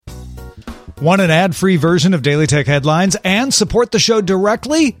Want an ad-free version of Daily Tech Headlines and support the show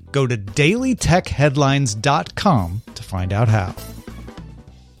directly? Go to dailytechheadlines.com to find out how.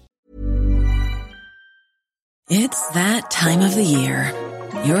 It's that time of the year.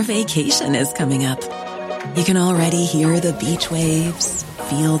 Your vacation is coming up. You can already hear the beach waves,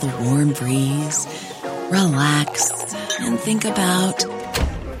 feel the warm breeze, relax, and think about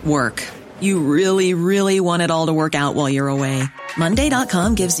work. You really, really want it all to work out while you're away.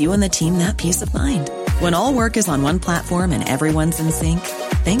 Monday.com gives you and the team that peace of mind. When all work is on one platform and everyone's in sync,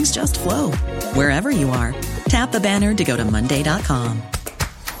 things just flow. Wherever you are, tap the banner to go to Monday.com.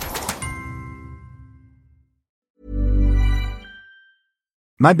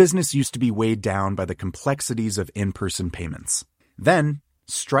 My business used to be weighed down by the complexities of in-person payments. Then,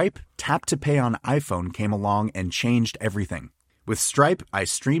 Stripe Tap to Pay on iPhone came along and changed everything. With Stripe, I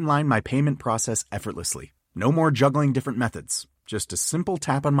streamlined my payment process effortlessly. No more juggling different methods. Just a simple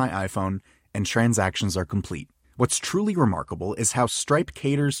tap on my iPhone and transactions are complete. What's truly remarkable is how Stripe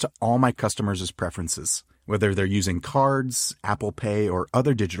caters to all my customers' preferences. Whether they're using cards, Apple Pay, or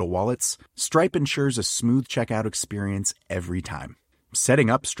other digital wallets, Stripe ensures a smooth checkout experience every time. Setting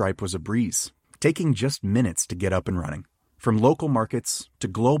up Stripe was a breeze, taking just minutes to get up and running. From local markets to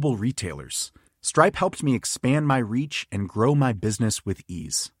global retailers, Stripe helped me expand my reach and grow my business with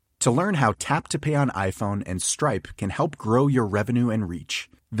ease. To learn how Tap to Pay on iPhone and Stripe can help grow your revenue and reach,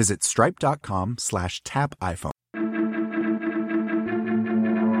 visit stripe.com/tapiphone.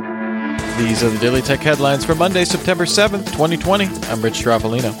 These are the Daily Tech Headlines for Monday, September 7th, 2020. I'm Rich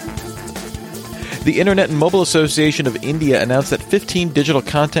Stroffolino. The Internet and Mobile Association of India announced that 15 digital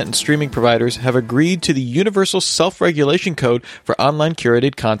content and streaming providers have agreed to the Universal Self-Regulation Code for online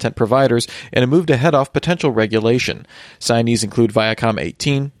curated content providers in a move to head off potential regulation. Signees include Viacom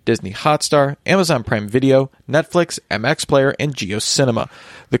 18, Disney Hotstar, Amazon Prime Video, Netflix, MX Player, and JioCinema.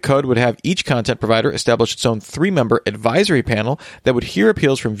 The code would have each content provider establish its own 3-member advisory panel that would hear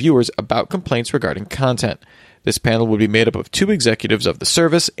appeals from viewers about complaints regarding content. This panel would be made up of 2 executives of the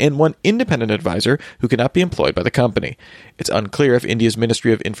service and 1 independent advisor who cannot be employed by the company. It's unclear if India's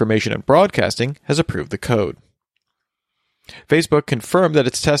Ministry of Information and Broadcasting has approved the code. Facebook confirmed that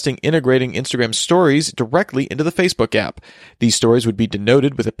it's testing integrating Instagram stories directly into the Facebook app. These stories would be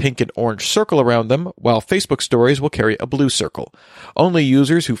denoted with a pink and orange circle around them, while Facebook stories will carry a blue circle. Only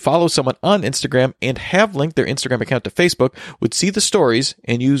users who follow someone on Instagram and have linked their Instagram account to Facebook would see the stories,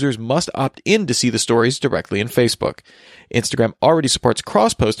 and users must opt in to see the stories directly in Facebook. Instagram already supports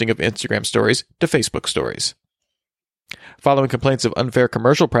cross-posting of Instagram stories to Facebook stories. Following complaints of unfair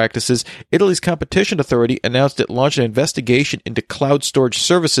commercial practices, Italy's competition authority announced it launched an investigation into cloud storage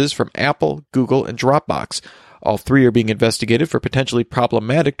services from Apple, Google, and Dropbox. All 3 are being investigated for potentially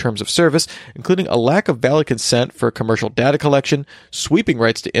problematic terms of service, including a lack of valid consent for commercial data collection, sweeping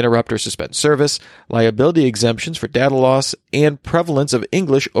rights to interrupt or suspend service, liability exemptions for data loss, and prevalence of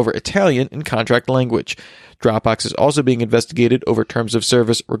English over Italian in contract language. Dropbox is also being investigated over terms of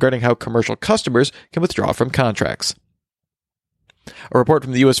service regarding how commercial customers can withdraw from contracts. A report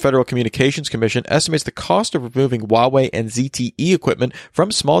from the U.S. Federal Communications Commission estimates the cost of removing Huawei and ZTE equipment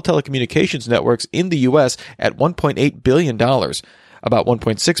from small telecommunications networks in the U.S. at $1.8 billion. About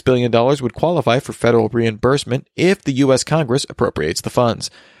 $1.6 billion would qualify for federal reimbursement if the U.S. Congress appropriates the funds.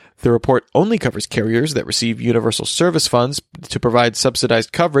 The report only covers carriers that receive universal service funds to provide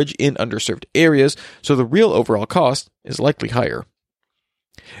subsidized coverage in underserved areas, so the real overall cost is likely higher.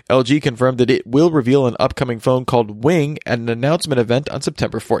 LG confirmed that it will reveal an upcoming phone called Wing at an announcement event on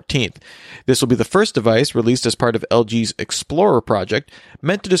September 14th. This will be the first device released as part of LG's Explorer project,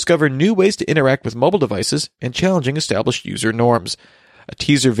 meant to discover new ways to interact with mobile devices and challenging established user norms. A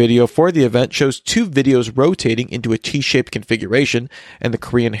teaser video for the event shows 2 videos rotating into a T-shaped configuration, and the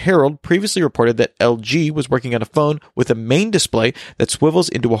Korean Herald previously reported that LG was working on a phone with a main display that swivels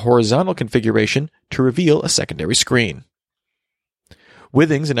into a horizontal configuration to reveal a secondary screen.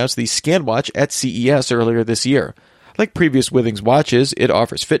 Withings announced the ScanWatch at CES earlier this year. Like previous Withings watches, it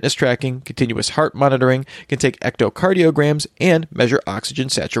offers fitness tracking, continuous heart monitoring, can take echocardiograms, and measure oxygen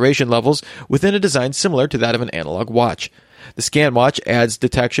saturation levels within a design similar to that of an analog watch. The ScanWatch adds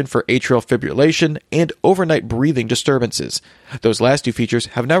detection for atrial fibrillation and overnight breathing disturbances. Those last 2 features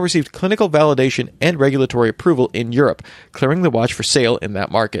have now received clinical validation and regulatory approval in Europe, clearing the watch for sale in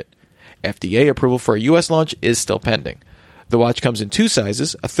that market. FDA approval for a U.S. launch is still pending. The watch comes in 2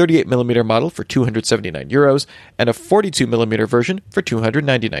 sizes, a 38mm model for €279 and a 42mm version for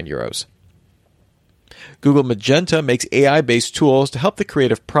 €299. Google Magenta makes AI-based tools to help the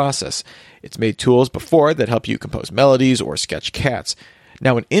creative process. It's made tools before that help you compose melodies or sketch cats.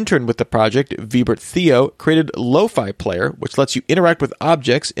 Now, an intern with the project, Vibert Theo, created Lo-Fi Player, which lets you interact with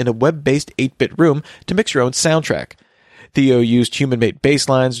objects in a web-based 8-bit room to mix your own soundtrack. Theo used human-made bass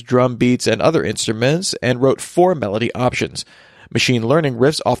lines, drum beats, and other instruments, and wrote 4 melody options. Machine learning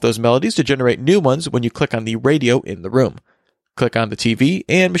riffs off those melodies to generate new ones when you click on the radio in the room. Click on the TV,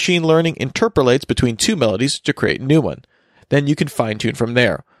 and machine learning interpolates between 2 melodies to create a new one. Then you can fine-tune from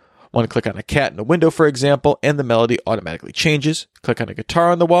there. Want to click on a cat in a window, for example, and the melody automatically changes. Click on a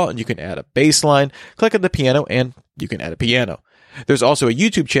guitar on the wall, and you can add a bass line. Click on the piano, and you can add a piano. There's also a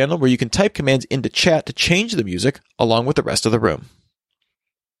YouTube channel where you can type commands into chat to change the music along with the rest of the room.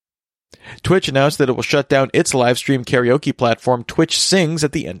 Twitch announced that it will shut down its live stream karaoke platform Twitch Sings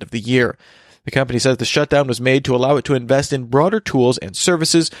at the end of the year. The company says the shutdown was made to allow it to invest in broader tools and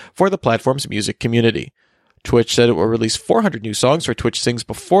services for the platform's music community. Twitch said it will release 400 new songs for Twitch Sings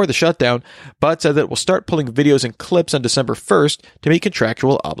before the shutdown, but said that it will start pulling videos and clips on December 1st to meet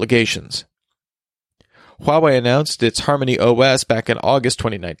contractual obligations. Huawei announced its Harmony OS back in August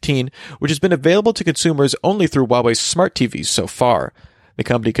 2019, which has been available to consumers only through Huawei's smart TVs so far. The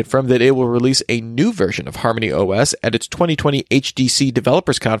company confirmed that it will release a new version of Harmony OS at its 2020 HDC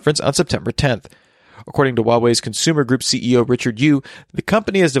Developers Conference on September 10th. According to Huawei's Consumer Group CEO Richard Yu, the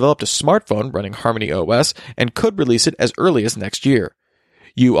company has developed a smartphone running Harmony OS and could release it as early as next year.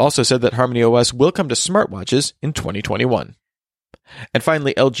 Yu also said that Harmony OS will come to smartwatches in 2021. And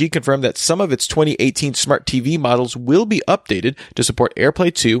finally, LG confirmed that some of its 2018 smart TV models will be updated to support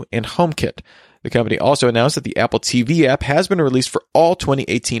AirPlay 2 and HomeKit. The company also announced that the Apple TV app has been released for all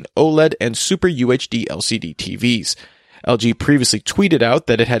 2018 OLED and Super UHD LCD TVs. LG previously tweeted out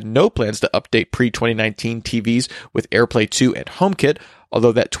that it had no plans to update pre-2019 TVs with AirPlay 2 and HomeKit,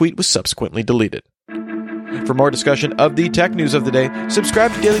 although that tweet was subsequently deleted. For more discussion of the tech news of the day,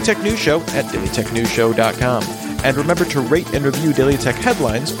 subscribe to Daily Tech News Show at dailytechnewsshow.com. And remember to rate and review Daily Tech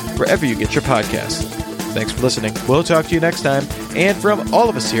Headlines wherever you get your podcasts. Thanks for listening. We'll talk to you next time. And from all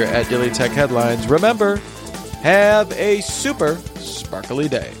of us here at Daily Tech Headlines, remember, have a super sparkly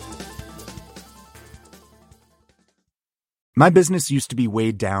day. My business used to be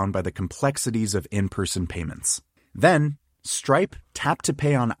weighed down by the complexities of in-person payments. Then, Stripe Tap to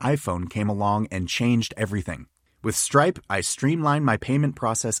Pay on iPhone came along and changed everything. With Stripe, I streamlined my payment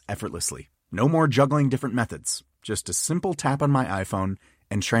process effortlessly. No more juggling different methods. Just a simple tap on my iPhone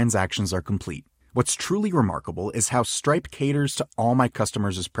and transactions are complete. What's truly remarkable is how Stripe caters to all my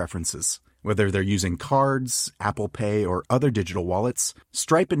customers' preferences. Whether they're using cards, Apple Pay, or other digital wallets,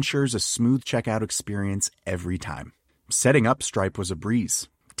 Stripe ensures a smooth checkout experience every time. Setting up Stripe was a breeze,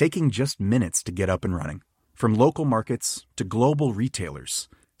 taking just minutes to get up and running. From local markets to global retailers,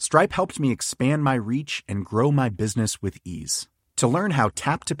 Stripe helped me expand my reach and grow my business with ease. To learn how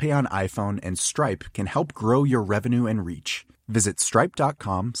Tap to Pay on iPhone and Stripe can help grow your revenue and reach, visit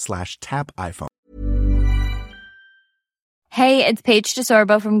stripe.com/tapiphone. Hey, it's Paige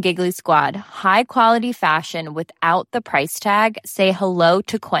DeSorbo from Giggly Squad. High quality fashion without the price tag. Say hello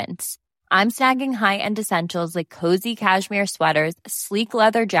to Quince. I'm snagging high-end essentials like cozy cashmere sweaters, sleek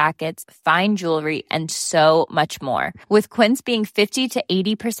leather jackets, fine jewelry, and so much more. With Quince being 50 to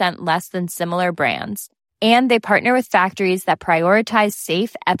 80% less than similar brands. And they partner with factories that prioritize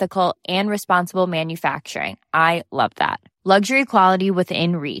safe, ethical, and responsible manufacturing. I love that. Luxury quality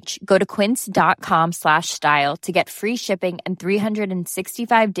within reach. Go to quince.com/style to get free shipping and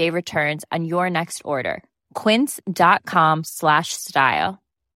 365-day returns on your next order. Quince.com/style.